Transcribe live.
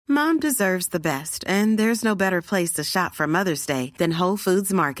Mom deserves the best, and there's no better place to shop for Mother's Day than Whole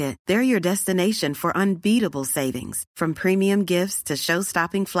Foods Market. They're your destination for unbeatable savings, from premium gifts to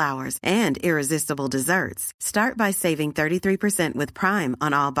show-stopping flowers and irresistible desserts. Start by saving 33% with Prime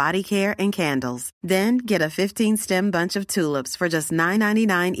on all body care and candles. Then get a 15-stem bunch of tulips for just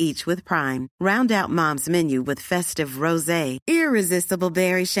 $9.99 each with Prime. Round out Mom's menu with festive rosé, irresistible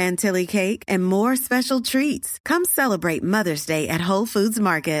berry chantilly cake, and more special treats. Come celebrate Mother's Day at Whole Foods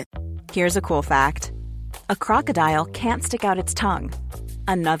Market. Here's a cool fact. A crocodile can't stick out its tongue.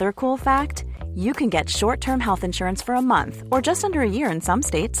 Another cool fact, you can get short-term health insurance for a month or just under a year in some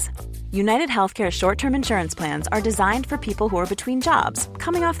states. United Healthcare short-term insurance plans are designed for people who are between jobs,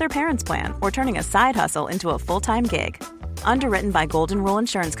 coming off their parents' plan, or turning a side hustle into a full-time gig. Underwritten by Golden Rule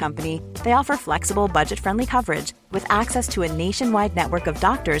Insurance Company, they offer flexible, budget-friendly coverage with access to a nationwide network of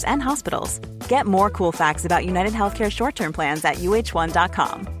doctors and hospitals. Get more cool facts about United Healthcare short-term plans at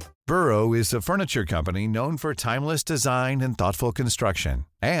uh1.com. Burrow is a furniture company known for timeless design and thoughtful construction,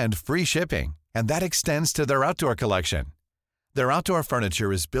 and free shipping, and that extends to their outdoor collection. Their outdoor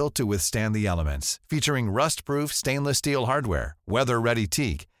furniture is built to withstand the elements, featuring rust-proof stainless steel hardware, weather-ready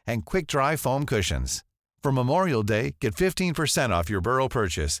teak, and quick-dry foam cushions. For Memorial Day, get 15% off your Burrow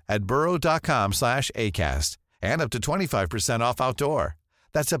purchase at burrow.com/ACAST and up to 25% off outdoor.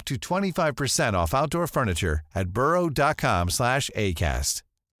 That's up to 25% off outdoor furniture at burrow.com/ACAST.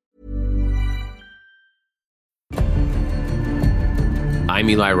 I'm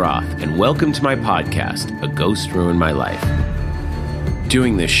Eli Roth, and welcome to my podcast, A Ghost Ruined My Life.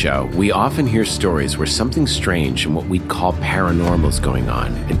 Doing this show, we often hear stories where something strange and what we'd call paranormal is going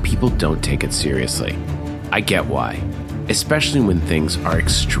on, and people don't take it seriously. I get why, especially when things are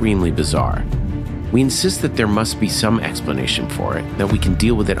extremely bizarre. We insist that there must be some explanation for it, that we can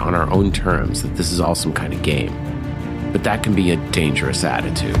deal with it on our own terms, that this is all some kind of game. But that can be a dangerous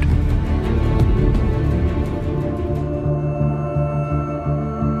attitude.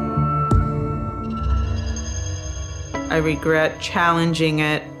 I regret challenging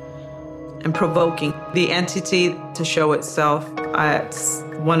it and provoking the entity to show itself. It's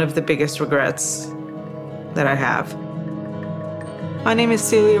one of the biggest regrets that I have. My name is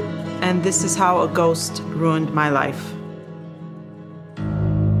Celia, and this is how a ghost ruined my life.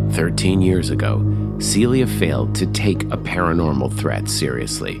 13 years ago, Celia failed to take a paranormal threat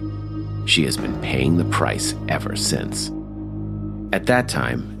seriously. She has been paying the price ever since. At that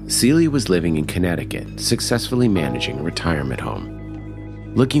time, Celia was living in Connecticut, successfully managing a retirement home.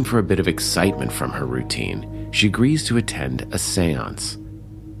 Looking for a bit of excitement from her routine, she agrees to attend a séance.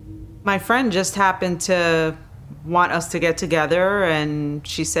 My friend just happened to want us to get together, and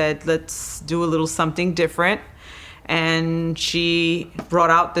she said, let's do a little something different. And she brought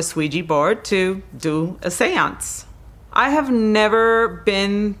out this Ouija board to do a séance. I have never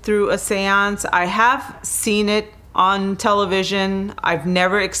been through a séance. I have seen it on television. I've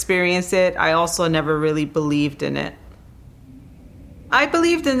never experienced it. I also never really believed in it. I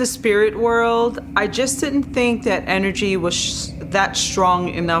believed in the spirit world. I just didn't think that energy was that strong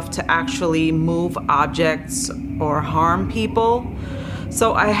enough to actually move objects or harm people.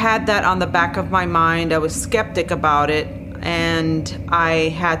 So I had that on the back of my mind. I was skeptic about it, and I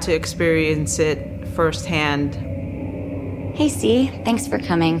had to experience it firsthand. Hey, C, thanks for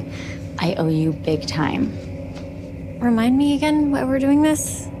coming. I owe you big time. Remind me again why we're doing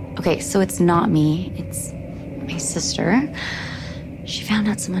this? Okay, so it's not me. It's my sister. She found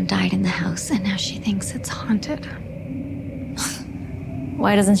out someone died in the house, and now she thinks it's haunted.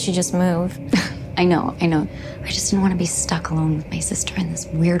 Why doesn't she just move? I know. I just didn't want to be stuck alone with my sister and this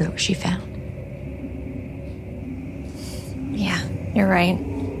weirdo she found. Yeah, you're right.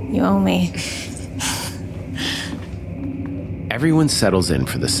 You owe me. Everyone settles in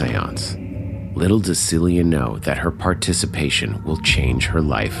for the séance. Little does Celia know that her participation will change her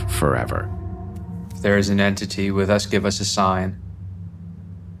life forever. If there is an entity with us, give us a sign.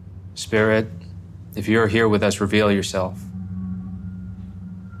 Spirit, if you're here with us, reveal yourself.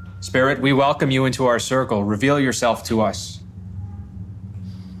 Spirit, we welcome you into our circle. Reveal yourself to us.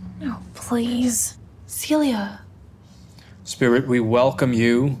 Oh, please. Celia. Spirit, we welcome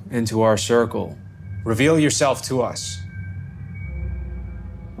you into our circle. Reveal yourself to us.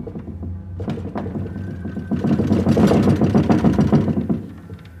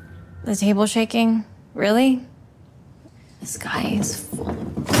 The table shaking? Really? The sky is full of...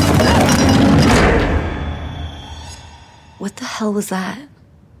 What the hell was that?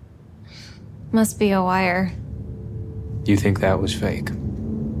 Must be a wire. You think that was fake?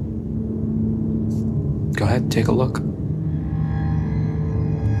 Go ahead, take a look.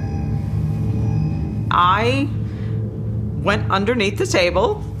 I went underneath the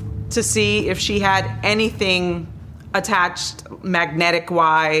table to see if she had anything attached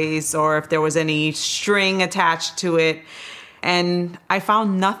magnetic-wise or if there was any string attached to it. And I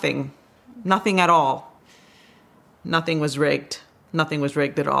found nothing. Nothing at all. Nothing was rigged. Nothing was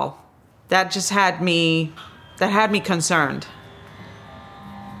rigged at all. That just had me concerned.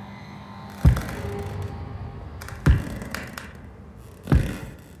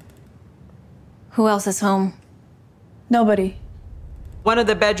 Who else is home? Nobody. One of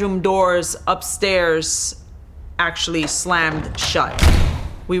the bedroom doors upstairs actually slammed shut.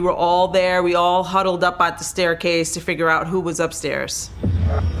 We were all there. We all huddled up at the staircase to figure out who was upstairs.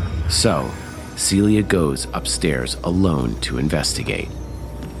 So, Celia goes upstairs alone to investigate.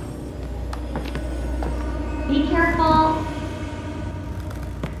 Be careful.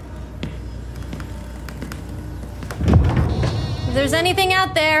 If there's anything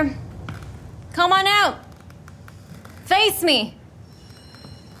out there, come on out. Face me.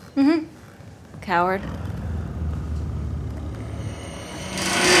 Coward.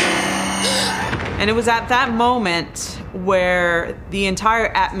 And it was at that moment where the entire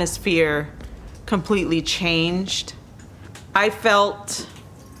atmosphere completely changed. I felt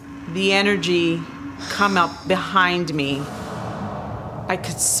the energy come up behind me. I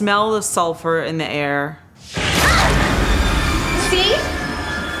could smell the sulfur in the air. See?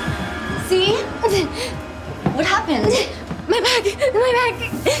 See? What happened? My back.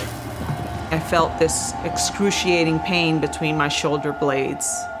 I felt this excruciating pain between my shoulder blades.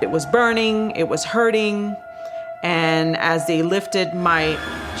 It was burning, it was hurting, and as they lifted my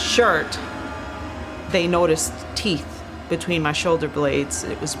shirt, they noticed teeth between my shoulder blades.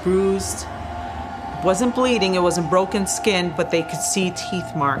 It was bruised. It wasn't bleeding, it wasn't broken skin, but they could see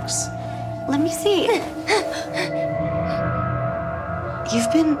teeth marks. Let me see.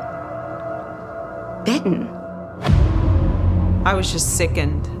 You've been bitten. I was just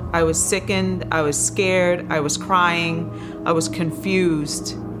sickened. I was sickened, I was scared, I was crying, I was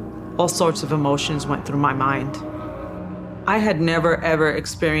confused. All sorts of emotions went through my mind. I had never, ever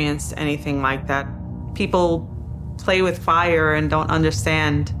experienced anything like that. People play with fire and don't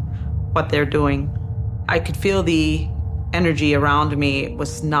understand what they're doing. I could feel the energy around me. It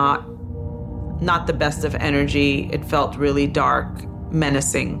was not the best of energy. It felt really dark,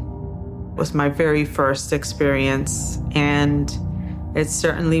 menacing. It was my very first experience, and it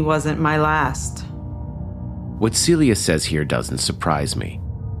certainly wasn't my last. What Celia says here doesn't surprise me.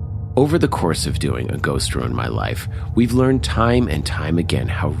 Over the course of doing A Ghost Ruined My Life, we've learned time and time again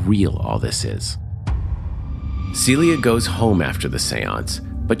how real all this is. Celia goes home after the seance,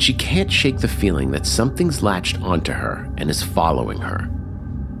 but she can't shake the feeling that something's latched onto her and is following her.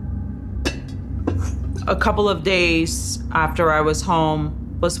 A couple of days after I was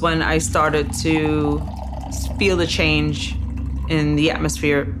home was when I started to feel the change in the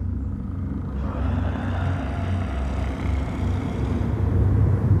atmosphere.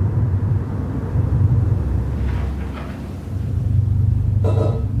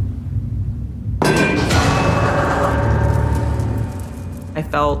 I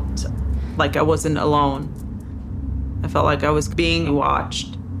felt like I wasn't alone. I felt like I was being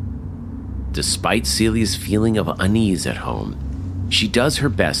watched. Despite Celia's feeling of unease at home, she does her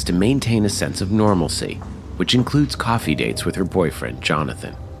best to maintain a sense of normalcy, which includes coffee dates with her boyfriend,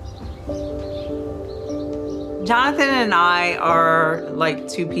 Jonathan. Jonathan and I are like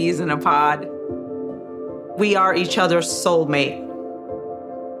two peas in a pod. We are each other's soulmate.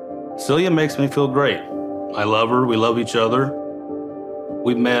 Celia makes me feel great. I love her. We love each other.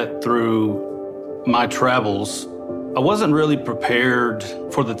 We met through my travels. I wasn't really prepared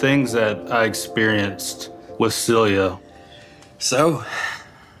for the things that I experienced with Celia. So,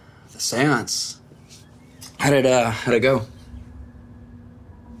 the seance. How'd it go?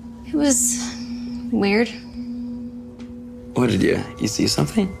 It was weird. What did you see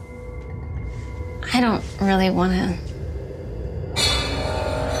something? I don't really want to.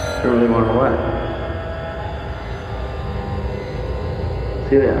 You really want to what?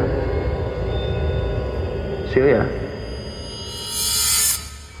 Celia?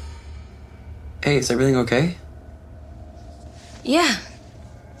 Hey, is everything okay? Yeah,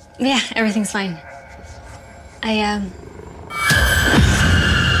 everything's fine.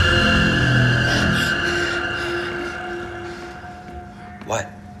 What?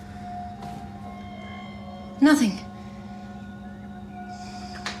 Nothing.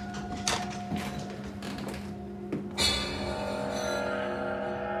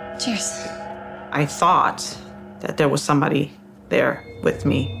 Cheers. I thought that there was somebody there with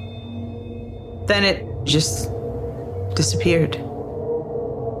me. Then it just disappeared.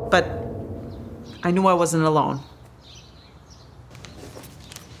 But I knew I wasn't alone.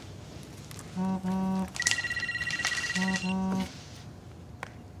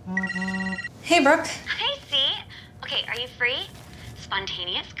 Hey, Brooke. Hi, C. Okay, are you free?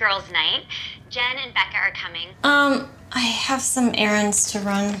 Spontaneous girls' night. Jen and Becca are coming. I have some errands to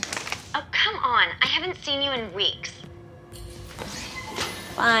run. Oh, come on. I haven't seen you in weeks.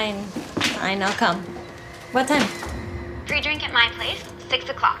 Fine, I'll come. What time? Free drink at my place, 6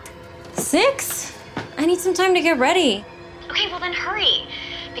 o'clock. 6? I need some time to get ready. Okay, well then hurry.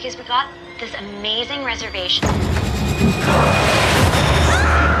 Because we got this amazing reservation.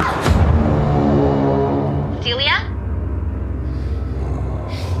 Celia?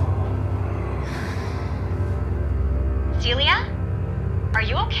 Celia? Are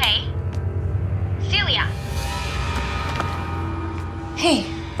you okay? Celia? Hey,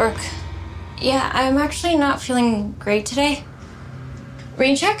 Brooke. Yeah, I'm actually not feeling great today.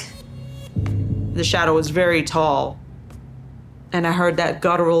 Rain check? The shadow was very tall, and I heard that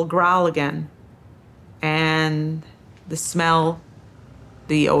guttural growl again. And the smell,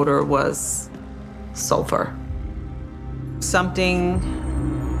 the odor was sulfur. Something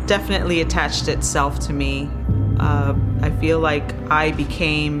definitely attached itself to me. I feel like I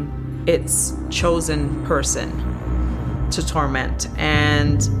became its chosen person to torment,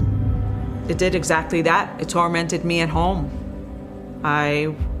 and it did exactly that. It tormented me at home.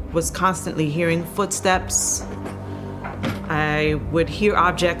 I was constantly hearing footsteps. I would hear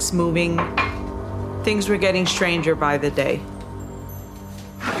objects moving. Things were getting stranger by the day.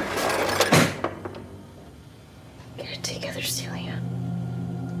 Get it together, Celia.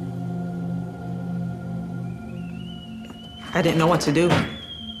 I didn't know what to do.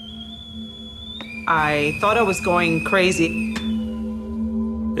 I thought I was going crazy.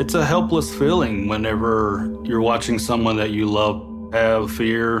 It's a helpless feeling whenever you're watching someone that you love have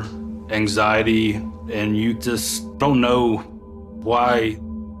fear, anxiety, and you just don't know why.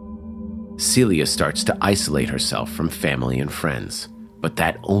 Celia starts to isolate herself from family and friends, but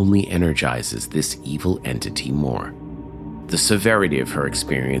that only energizes this evil entity more. The severity of her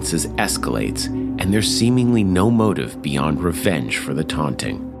experiences escalates, and there's seemingly no motive beyond revenge for the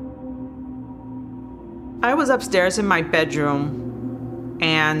taunting. I was upstairs in my bedroom,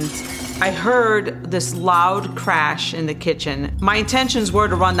 and I heard this loud crash in the kitchen. My intentions were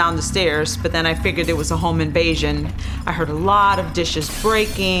to run down the stairs, but then I figured it was a home invasion. I heard a lot of dishes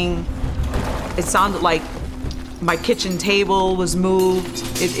breaking. It sounded like my kitchen table was moved.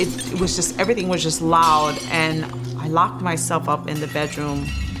 It was just, everything was just loud, and I locked myself up in the bedroom,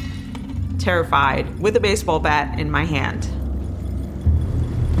 terrified, with a baseball bat in my hand.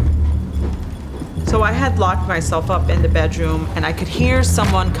 So I had locked myself up in the bedroom, and I could hear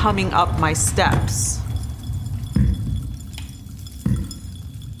someone coming up my steps.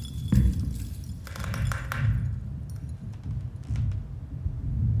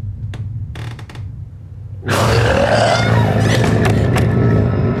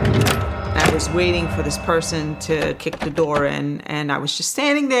 I was waiting for this person to kick the door in, and I was just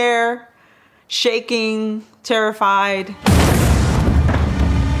standing there, shaking, terrified.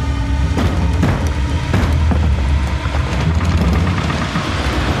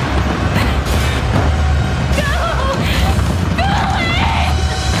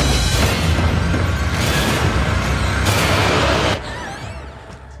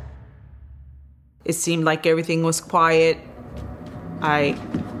 It seemed like everything was quiet. I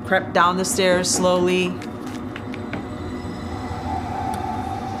crept down the stairs slowly.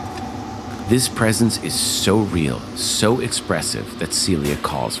 This presence is so real, so expressive that Celia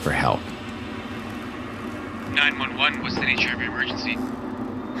calls for help. 911, what's the nature of your emergency?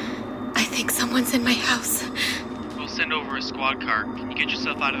 I think someone's in my house. We'll send over a squad car. Can you get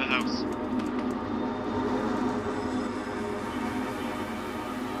yourself out of the house?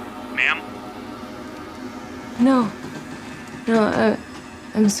 Ma'am? No,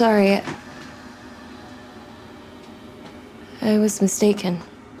 I'm sorry. I was mistaken.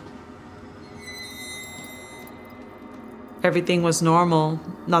 Everything was normal.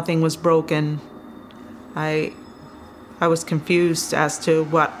 Nothing was broken. I was confused as to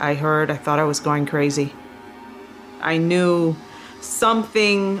what I heard. I thought I was going crazy. I knew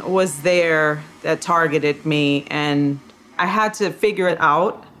something was there that targeted me, and I had to figure it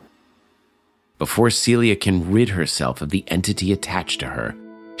out. Before Celia can rid herself of the entity attached to her,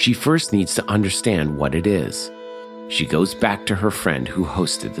 she first needs to understand what it is. She goes back to her friend who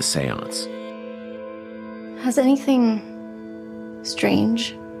hosted the seance. Has anything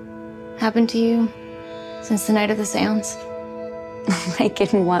strange happened to you since the night of the seance? Like,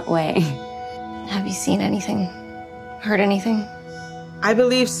 in what way? Have you seen anything? Heard anything? I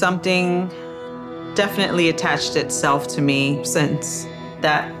believe something definitely attached itself to me since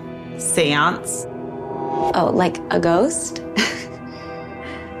that Séance. Oh, like a ghost?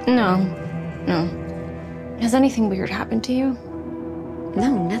 No. Has anything weird happened to you?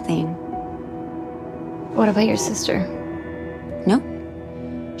 No, nothing. What about your sister? Nope.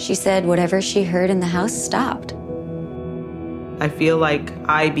 She said whatever she heard in the house stopped. I feel like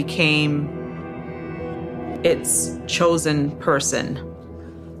I became its chosen person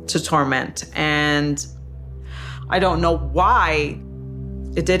to torment. And I don't know why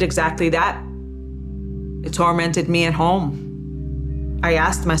it did exactly that. It tormented me at home. I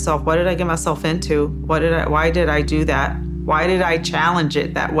asked myself, what did I get myself into? Why did I do that? Why did I challenge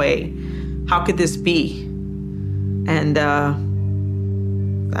it that way? How could this be? And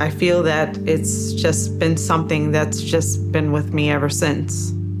I feel that it's just been something that's just been with me ever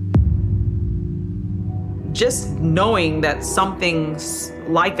since. Just knowing that something's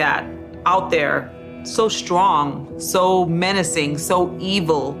like that out there, so strong, so menacing, so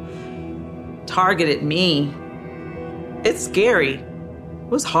evil, targeted me, it's scary. It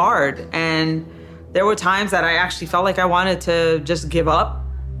was hard. And there were times that I actually felt like I wanted to just give up.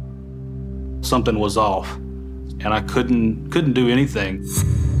 Something was off, and I couldn't do anything.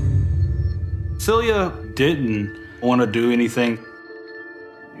 Celia didn't want to do anything.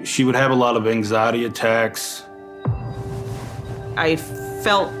 She would have a lot of anxiety attacks. I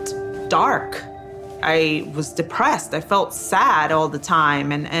felt dark. I was depressed. I felt sad all the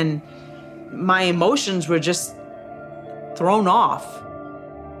time, and my emotions were just thrown off.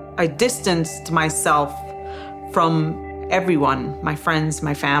 I distanced myself from everyone, my friends,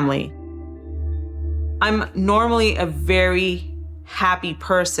 my family. I'm normally a very happy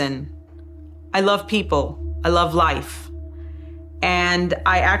person. I love people. I love life. And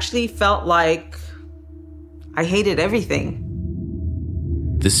I actually felt like I hated everything.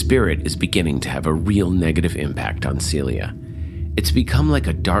 The spirit is beginning to have a real negative impact on Celia. It's become like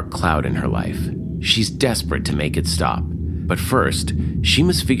a dark cloud in her life. She's desperate to make it stop. But first, she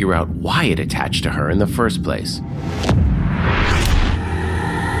must figure out why it attached to her in the first place.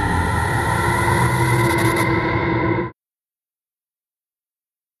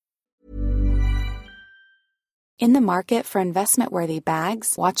 In the market for investment-worthy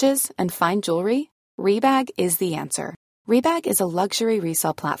bags, watches, and fine jewelry, Rebag is the answer. Rebag is a luxury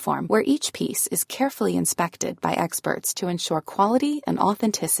resale platform where each piece is carefully inspected by experts to ensure quality and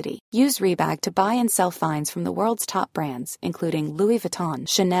authenticity. Use Rebag to buy and sell finds from the world's top brands, including Louis Vuitton,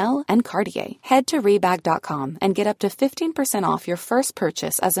 Chanel, and Cartier. Head to Rebag.com and get up to 15% off your first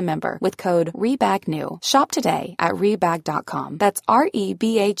purchase as a member with code REBAGNEW. Shop today at Rebag.com. That's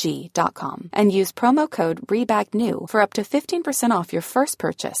REBAG.com. And use promo code REBAGNEW for up to 15% off your first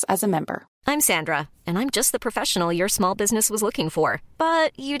purchase as a member. I'm Sandra, and I'm just the professional your small business was looking for.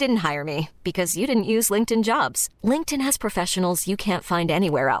 But you didn't hire me because you didn't use LinkedIn Jobs. LinkedIn has professionals you can't find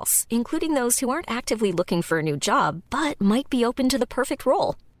anywhere else, including those who aren't actively looking for a new job, but might be open to the perfect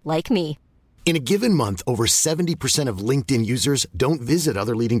role, like me. In a given month, over 70% of LinkedIn users don't visit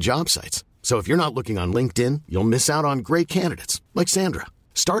other leading job sites. So if you're not looking on LinkedIn, you'll miss out on great candidates, like Sandra.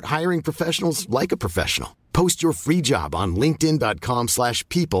 Start hiring professionals like a professional. Post your free job on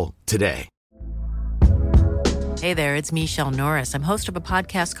linkedin.com/people today. Hey there, it's Michelle Norris. I'm host of a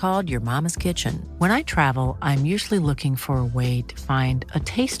podcast called Your Mama's Kitchen. When I travel, I'm usually looking for a way to find a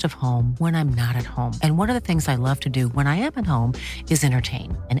taste of home when I'm not at home. And one of the things I love to do when I am at home is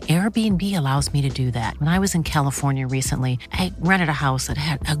entertain. And Airbnb allows me to do that. When I was in California recently, I rented a house that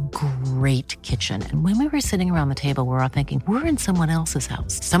had a great kitchen. And when we were sitting around the table, we were all thinking, we're in someone else's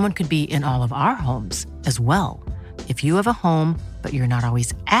house. Someone could be in all of our homes as well. If you have a home, but you're not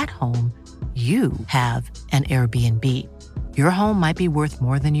always at home, you have an Airbnb. Your home might be worth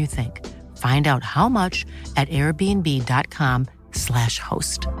more than you think. Find out how much at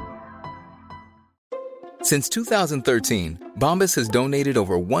airbnb.com/host. Since 2013, Bombas has donated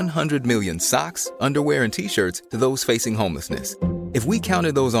over 100 million socks, underwear, and T-shirts to those facing homelessness. If we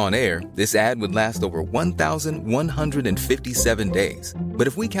counted those on air, this ad would last over 1,157 days. But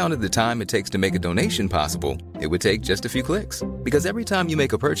if we counted the time it takes to make a donation possible, it would take just a few clicks. Because every time you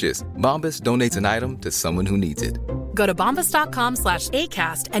make a purchase, Bombas donates an item to someone who needs it. Go to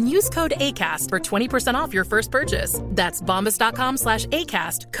bombas.com/ACAST and use code ACAST for 20% off your first purchase. That's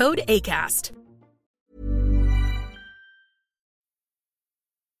bombas.com/ACAST, code ACAST.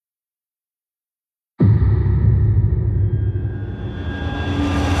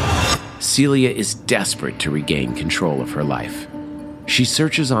 Celia is desperate to regain control of her life. She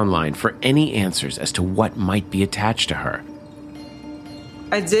searches online for any answers as to what might be attached to her.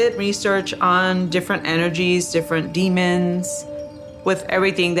 I did research on different energies, different demons. With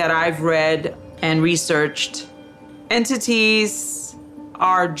everything that I've read and researched, entities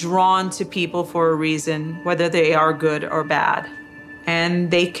are drawn to people for a reason, whether they are good or bad. And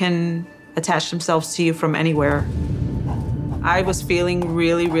they can attach themselves to you from anywhere. I was feeling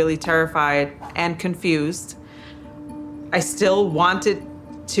really, really terrified and confused. I still wanted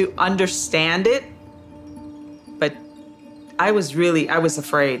to understand it, but I was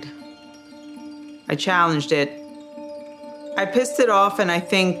afraid. I challenged it. I pissed it off, and I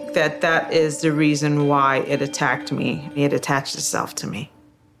think that is the reason why it attacked me. It attached itself to me.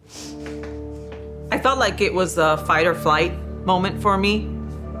 I felt like it was a fight or flight moment for me.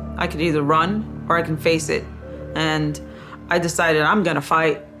 I could either run or I can face it. And I decided I'm gonna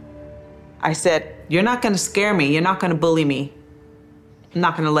fight. I said, you're not gonna scare me. You're not gonna bully me. I'm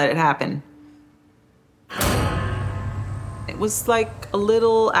not gonna let it happen. It was like a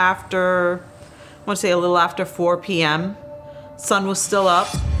little after 4 p.m. Sun was still up.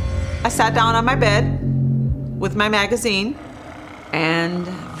 I sat down on my bed with my magazine, and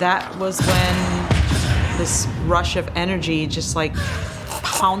that was when this rush of energy just like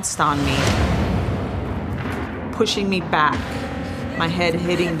pounced on me, pushing me back, my head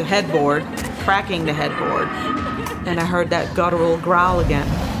hitting the headboard, cracking the headboard, and I heard that guttural growl again,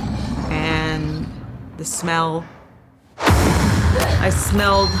 and the smell. I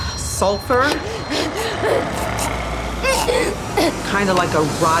smelled sulfur, kind of like a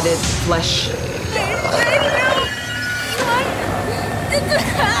rotted flesh.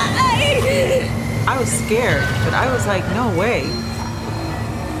 I was scared, but I was like, no way.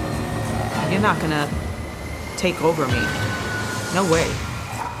 You're not gonna take over me. No way.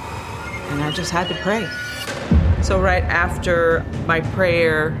 And I just had to pray. So right after my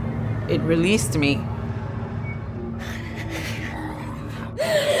prayer, it released me.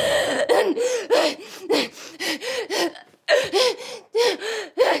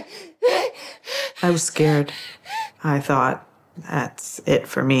 I was scared. I thought, that's it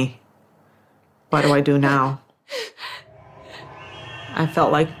for me. What do I do now? I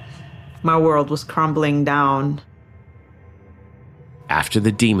felt like my world was crumbling down. After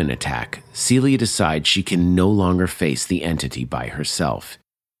the demon attack, Celia decides she can no longer face the entity by herself.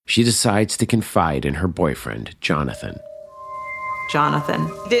 She decides to confide in her boyfriend, Jonathan. Jonathan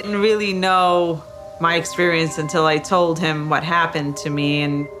didn't really know my experience until I told him what happened to me,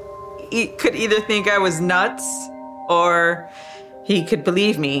 and he could either think I was nuts or he could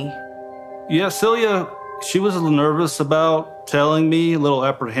believe me. Yeah, Celia, she was a little nervous about telling me, a little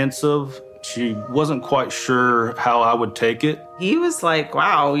apprehensive. She wasn't quite sure how I would take it. He was like,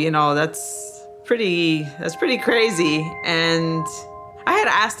 wow, that's pretty crazy. And I had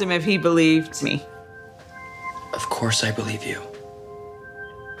asked him if he believed me. Of course I believe you.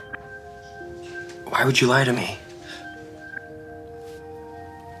 Why would you lie to me?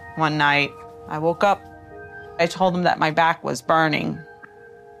 One night, I woke up. I told him that my back was burning.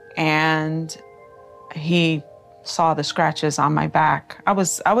 And he saw the scratches on my back. I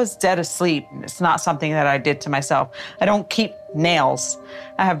was dead asleep. It's not something that I did to myself. I don't keep nails.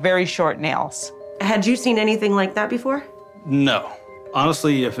 I have very short nails. Had you seen anything like that before? No.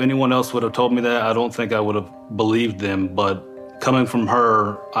 Honestly, if anyone else would have told me that, I don't think I would have believed them. But coming from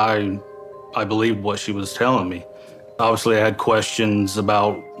her, I believed what she was telling me. Obviously, I had questions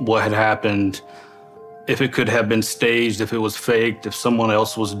about what had happened, if it could have been staged, if it was faked, if someone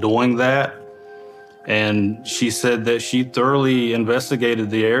else was doing that. And she said that she thoroughly investigated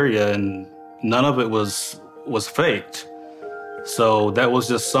the area and none of it was faked. So that was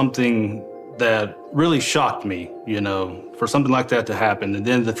just something that really shocked me, for something like that to happen. And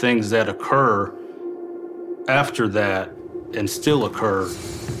then the things that occur after that and still occur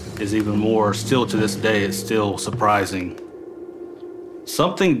is even more, still to this day, it's still surprising.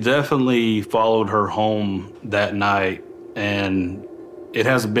 Something definitely followed her home that night, and it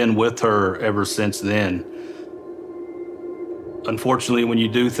has been with her ever since then. Unfortunately, when you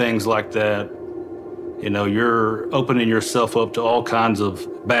do things like that, you're opening yourself up to all kinds of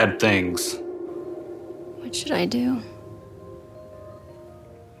bad things. What should I do?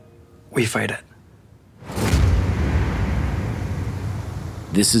 We fight it.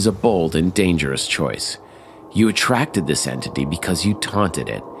 This is a bold and dangerous choice. You attracted this entity because you taunted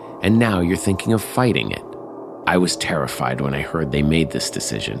it, and now you're thinking of fighting it. I was terrified when I heard they made this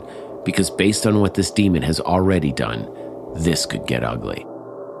decision, because based on what this demon has already done, this could get ugly.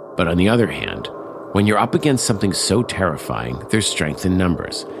 But on the other hand, when you're up against something so terrifying, there's strength in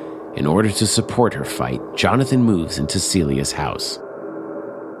numbers. In order to support her fight, Jonathan moves into Celia's house.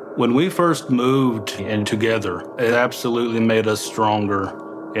 When we first moved in together, it absolutely made us stronger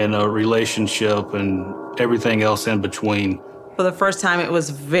in a relationship and everything else in between. For the first time, it was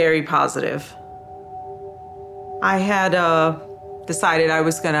very positive. I had a decided I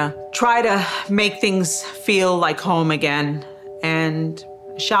was gonna try to make things feel like home again. And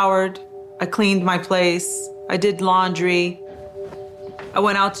showered, I cleaned my place, I did laundry, I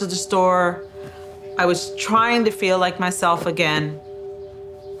went out to the store. I was trying to feel like myself again.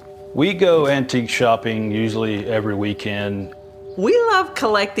 We go antique shopping usually every weekend. We love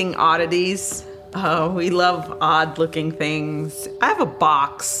collecting oddities. We love odd-looking things. I have a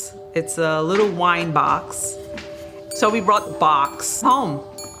box. It's a little wine box. So we brought the box home.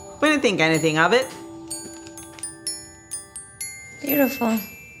 We didn't think anything of it. Beautiful.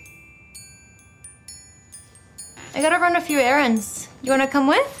 I gotta run a few errands. You wanna come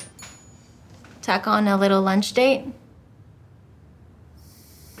with? Tack on a little lunch date?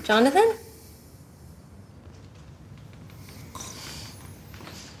 Jonathan?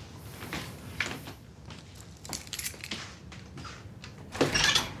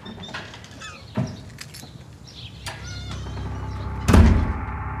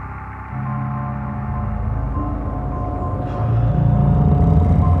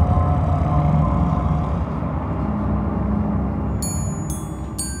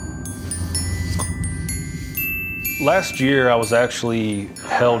 Last year, I was actually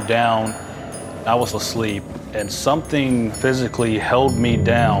held down. I was asleep, and something physically held me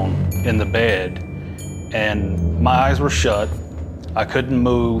down in the bed, and my eyes were shut. I couldn't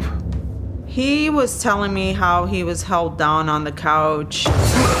move. He was telling me how he was held down on the couch.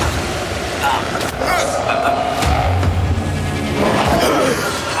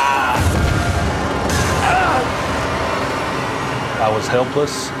 I was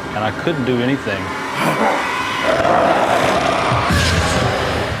helpless, and I couldn't do anything.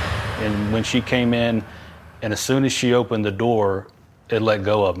 And when she came in, and as soon as she opened the door, it let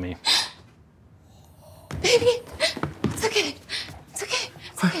go of me. Baby, it's okay. It's okay.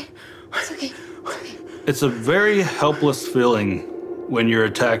 It's okay. It's okay. It's okay. It's a very helpless feeling when you're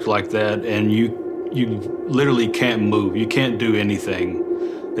attacked like that, and you literally can't move. You can't do anything.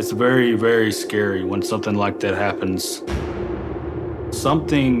 It's very, very scary when something like that happens.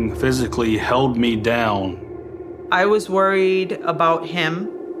 Something physically held me down. I was worried about him.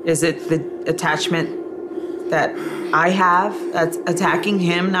 Is it the attachment that I have that's attacking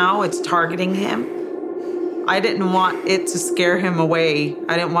him now? It's targeting him. I didn't want it to scare him away.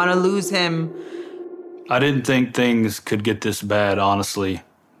 I didn't want to lose him. I didn't think things could get this bad, honestly,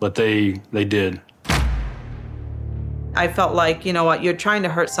 but they did. I felt like, you know what, you're trying to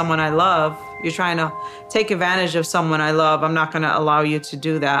hurt someone I love. You're trying to take advantage of someone I love. I'm not going to allow you to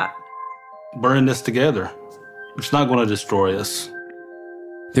do that. We're in this together. It's not going to destroy us.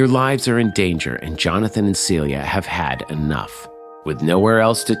 Their lives are in danger, and Jonathan and Celia have had enough. With nowhere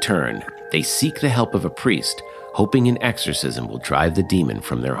else to turn, they seek the help of a priest, hoping an exorcism will drive the demon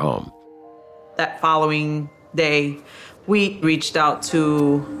from their home. That following day, we reached out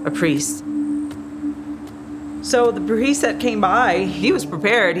to a priest. So the priest that came by, he was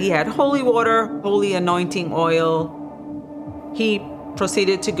prepared. He had holy water, holy anointing oil. He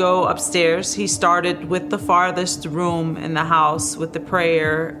proceeded to go upstairs. He started with the farthest room in the house with the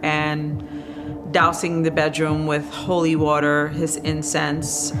prayer and dousing the bedroom with holy water, his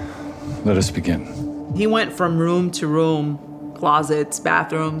incense. Let us begin. He went from room to room, closets,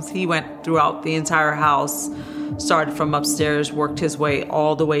 bathrooms. He went throughout the entire house, started from upstairs, worked his way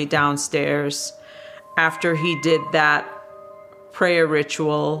all the way downstairs. After he did that prayer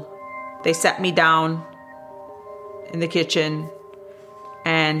ritual, they sat me down in the kitchen,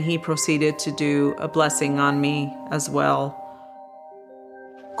 and he proceeded to do a blessing on me as well.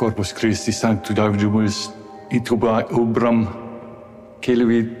 Corpus Christi Sanctus Audimus ituba ubram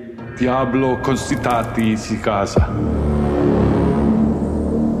celevi diablo constitati si casa.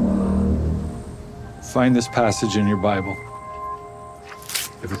 Find this passage in your Bible.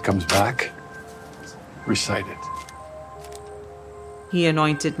 If it comes back, recite it. He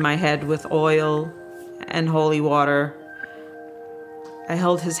anointed my head with oil and holy water. I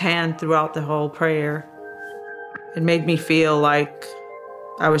held his hand throughout the whole prayer. It made me feel like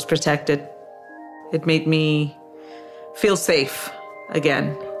I was protected. It made me feel safe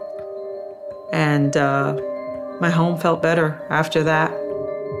again. And my home felt better after that.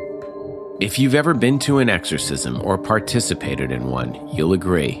 If you've ever been to an exorcism or participated in one, you'll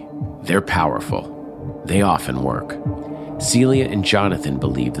agree. They're powerful. They often work. Celia and Jonathan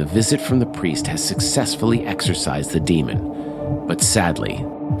believe the visit from the priest has successfully exorcised the demon. But sadly,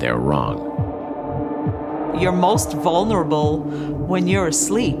 they're wrong. You're most vulnerable when you're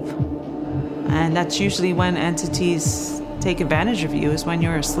asleep. And that's usually when entities take advantage of you, is when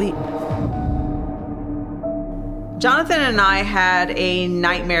you're asleep. Jonathan and I had a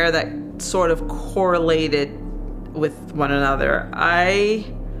nightmare that sort of correlated with one another. I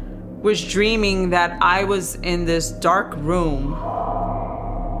was dreaming that I was in this dark room.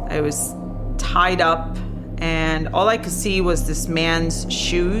 I was tied up, and all I could see was this man's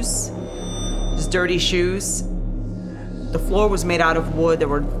shoes, his dirty shoes. The floor was made out of wood. There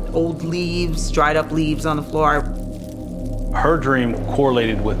were old leaves, dried up leaves on the floor. Her dream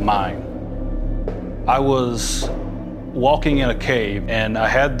correlated with mine. I was walking in a cave, and I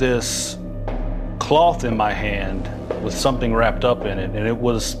had this cloth in my hand with something wrapped up in it, and it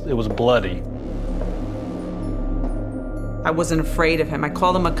was bloody. I wasn't afraid of him. I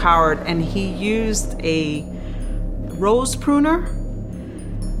called him a coward, and he used a rose pruner,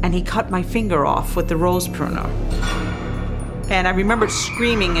 and he cut my finger off with the rose pruner. And I remember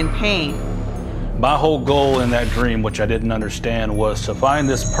screaming in pain. My whole goal in that dream, which I didn't understand, was to find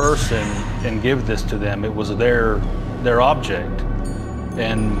this person and give this to them. It was their object.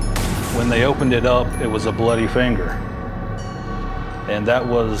 And when they opened it up, it was a bloody finger. And that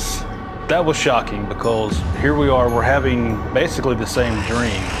was shocking, because here we are, we're having basically the same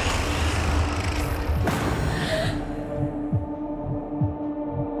dream.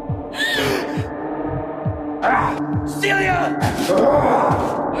 Celia!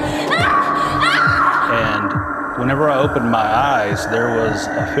 And whenever I opened my eyes, there was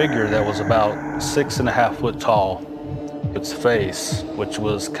a figure that was about 6.5 foot tall. Its face, which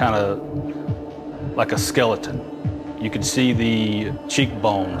was kind of like a skeleton. You could see the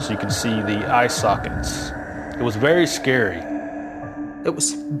cheekbones, you could see the eye sockets. It was very scary. It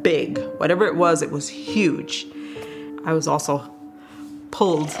was big. Whatever it was huge. I was also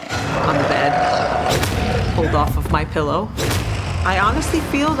pulled on the bed, pulled off of my pillow. I honestly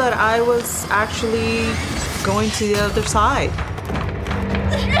feel that I was actually going to the other side.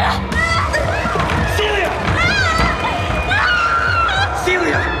 Celia!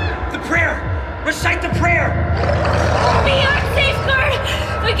 Celia! The prayer! Recite the prayer! Be our safeguard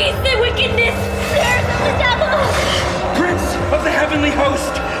against the wickedness, snares of the devil! Prince of the heavenly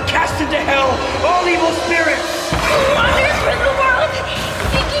host, cast into hell all evil spirits! Wander through the world,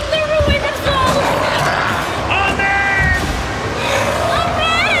 seeking the ruin of souls! Amen!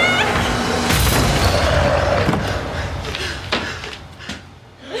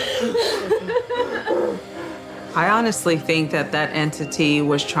 I honestly think that entity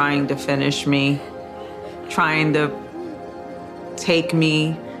was trying to finish me, trying to take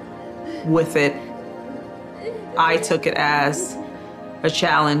me with it. I took it as a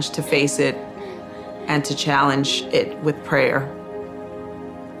challenge to face it and to challenge it with prayer.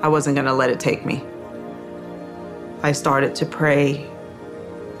 I wasn't going to let it take me. I started to pray,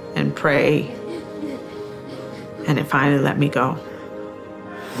 and it finally let me go.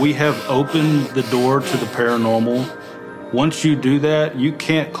 We have opened the door to the paranormal. Once you do that, you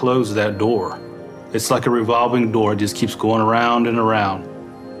can't close that door. It's like a revolving door. It just keeps going around and around.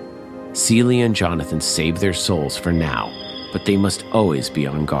 Celia and Jonathan save their souls for now, but they must always be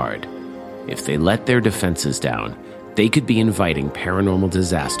on guard. If they let their defenses down, they could be inviting paranormal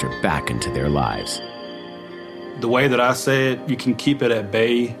disaster back into their lives. The way that I say it, you can keep it at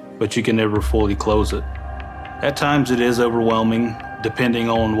bay, but you can never fully close it. At times it is overwhelming, depending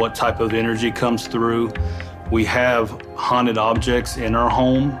on what type of energy comes through. We have haunted objects in our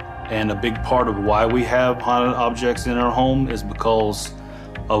home, and a big part of why we have haunted objects in our home is because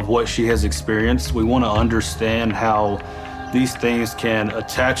of what she has experienced. We want to understand how these things can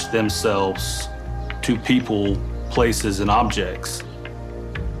attach themselves to people, places, and objects.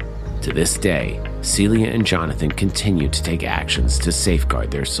 To this day, Celia and Jonathan continue to take actions to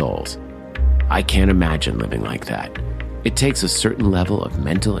safeguard their souls. I can't imagine living like that. It takes a certain level of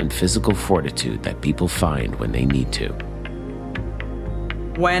mental and physical fortitude that people find when they need to.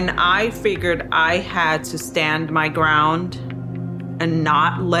 When I figured I had to stand my ground and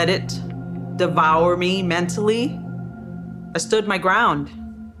not let it devour me mentally, I stood my ground.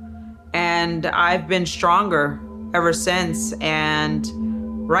 And I've been stronger ever since. And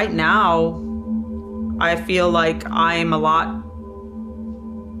right now, I feel like I'm a lot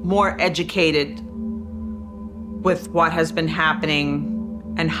more educated with what has been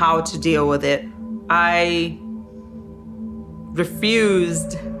happening and how to deal with it. I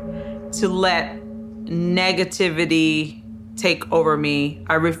refused to let negativity take over me.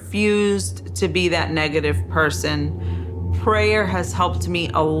 I refused to be that negative person. Prayer has helped me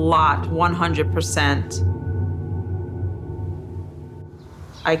a lot, 100%.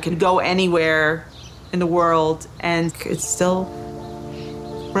 I could go anywhere in the world and it still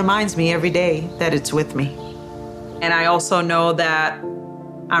reminds me every day that it's with me. And I also know that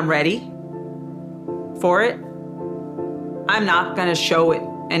I'm ready for it. I'm not gonna show it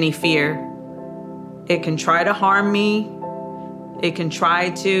any fear. It can try to harm me. It can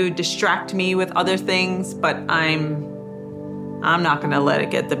try to distract me with other things, but I'm not going to let it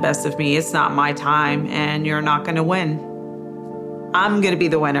get the best of me. It's not my time, and you're not going to win. I'm going to be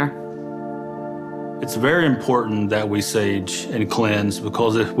the winner. It's very important that we sage and cleanse,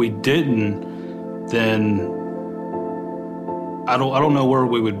 because if we didn't, then I don't know where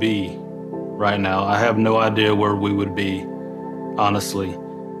we would be right now. I have no idea where we would be, honestly.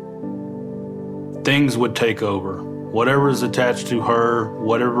 Things would take over. Whatever is attached to her,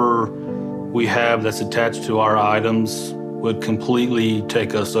 whatever we have that's attached to our items would completely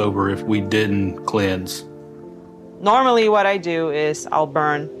take us over if we didn't cleanse. Normally what I do is I'll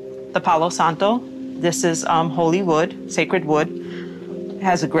burn the Palo Santo. This is holy wood, sacred wood. It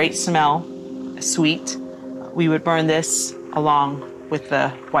has a great smell, sweet. We would burn this along with the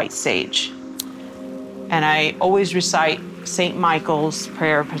white sage. And I always recite St. Michael's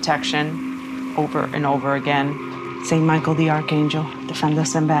prayer of protection over and over again. St. Michael the Archangel, defend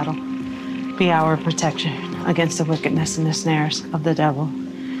us in battle. Be our protection against the wickedness and the snares of the devil.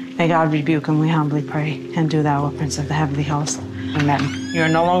 May God rebuke him, we humbly pray. And do thou, O Prince of the heavenly host. Amen. You're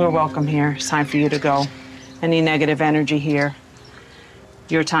no longer welcome here. It's time for you to go. Any negative energy here,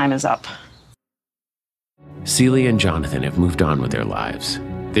 your time is up. Celia and Jonathan have moved on with their lives.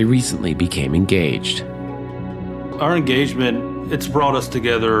 They recently became engaged. Our engagement, it's brought us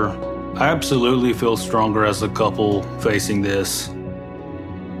together. I absolutely feel stronger as a couple facing this.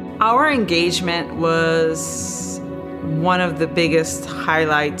 Our engagement was one of the biggest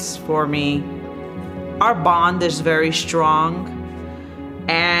highlights for me. Our bond is very strong,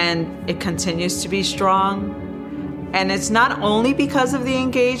 and it continues to be strong. And it's not only because of the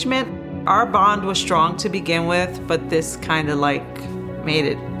engagement. Our bond was strong to begin with, but this kind of made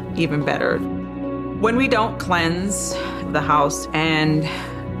it even better. When we don't cleanse the house and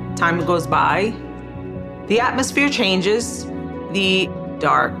time goes by, the atmosphere changes, the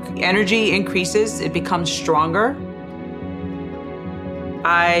dark energy increases, it becomes stronger.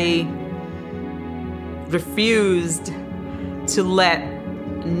 I refused to let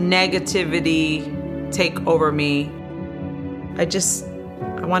negativity take over me.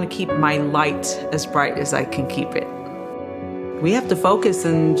 I want to keep my light as bright as I can keep it. We have to focus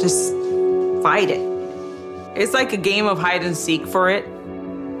and just fight it. It's like a game of hide and seek for it.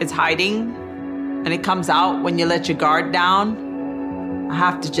 It's hiding, and it comes out when you let your guard down. I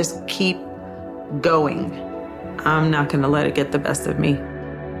have to just keep going. I'm not going to let it get the best of me.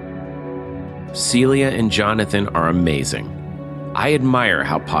 Celia and Jonathan are amazing. I admire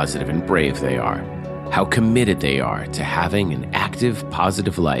how positive and brave they are, how committed they are to having an active,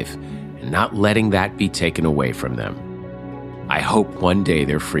 positive life and not letting that be taken away from them. I hope one day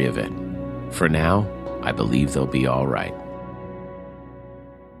they're free of it. For now, I believe they'll be all right.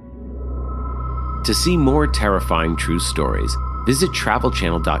 To see more terrifying true stories, visit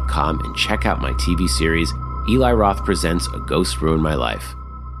travelchannel.com and check out my TV series, Eli Roth Presents A Ghost Ruined My Life.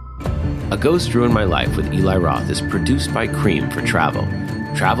 A Ghost Ruined My Life with Eli Roth is produced by Cream for Travel.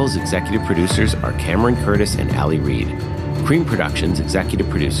 Travel's executive producers are Cameron Curtis and Ali Reed. Cream Productions executive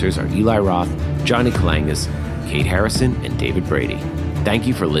producers are Eli Roth, Johnny Kalangas, Kate Harrison, and David Brady. Thank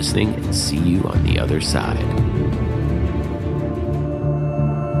you for listening, and see you on the other side.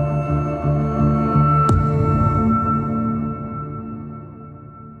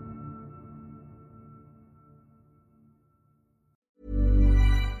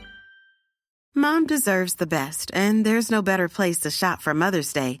 Mom deserves the best, and there's no better place to shop for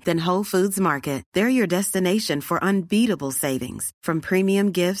Mother's Day than Whole Foods Market. They're your destination for unbeatable savings, from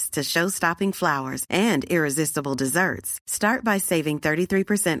premium gifts to show-stopping flowers and irresistible desserts. Start by saving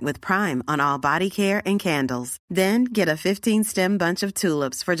 33% with Prime on all body care and candles. Then get a 15-stem bunch of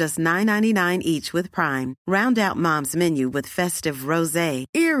tulips for just $9.99 each with Prime. Round out Mom's menu with festive rosé,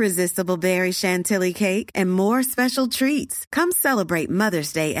 irresistible berry chantilly cake, and more special treats. Come celebrate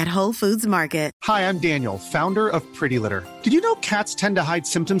Mother's Day at Whole Foods Market. Hi, I'm Daniel, founder of Pretty Litter. Did you know cats tend to hide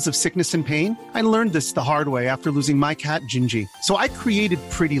symptoms of sickness and pain? I learned this the hard way after losing my cat, Gingy. So I created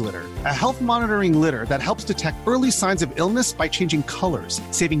Pretty Litter, a health monitoring litter that helps detect early signs of illness by changing colors,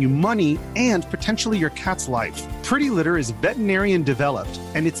 saving you money and potentially your cat's life. Pretty Litter is veterinarian developed,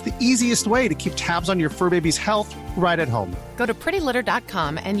 and it's the easiest way to keep tabs on your fur baby's health right at home. Go to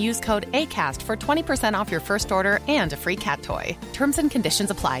prettylitter.com and use code ACAST for 20% off your first order and a free cat toy. Terms and conditions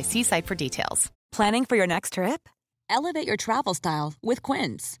apply. See site for details. Planning for your next trip? Elevate your travel style with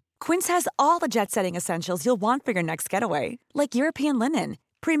Quince. Quince has all the jet-setting essentials you'll want for your next getaway, like European linen,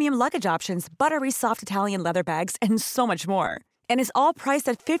 premium luggage options, buttery soft Italian leather bags, and so much more. And is all priced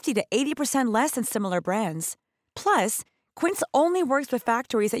at 50 to 80% less than similar brands. Plus, Quince only works with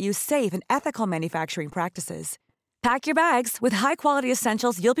factories that use safe and ethical manufacturing practices. Pack your bags with high-quality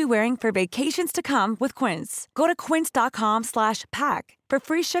essentials you'll be wearing for vacations to come with Quince. Go to quince.com/pack for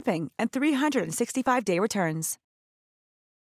free shipping and 365-day returns.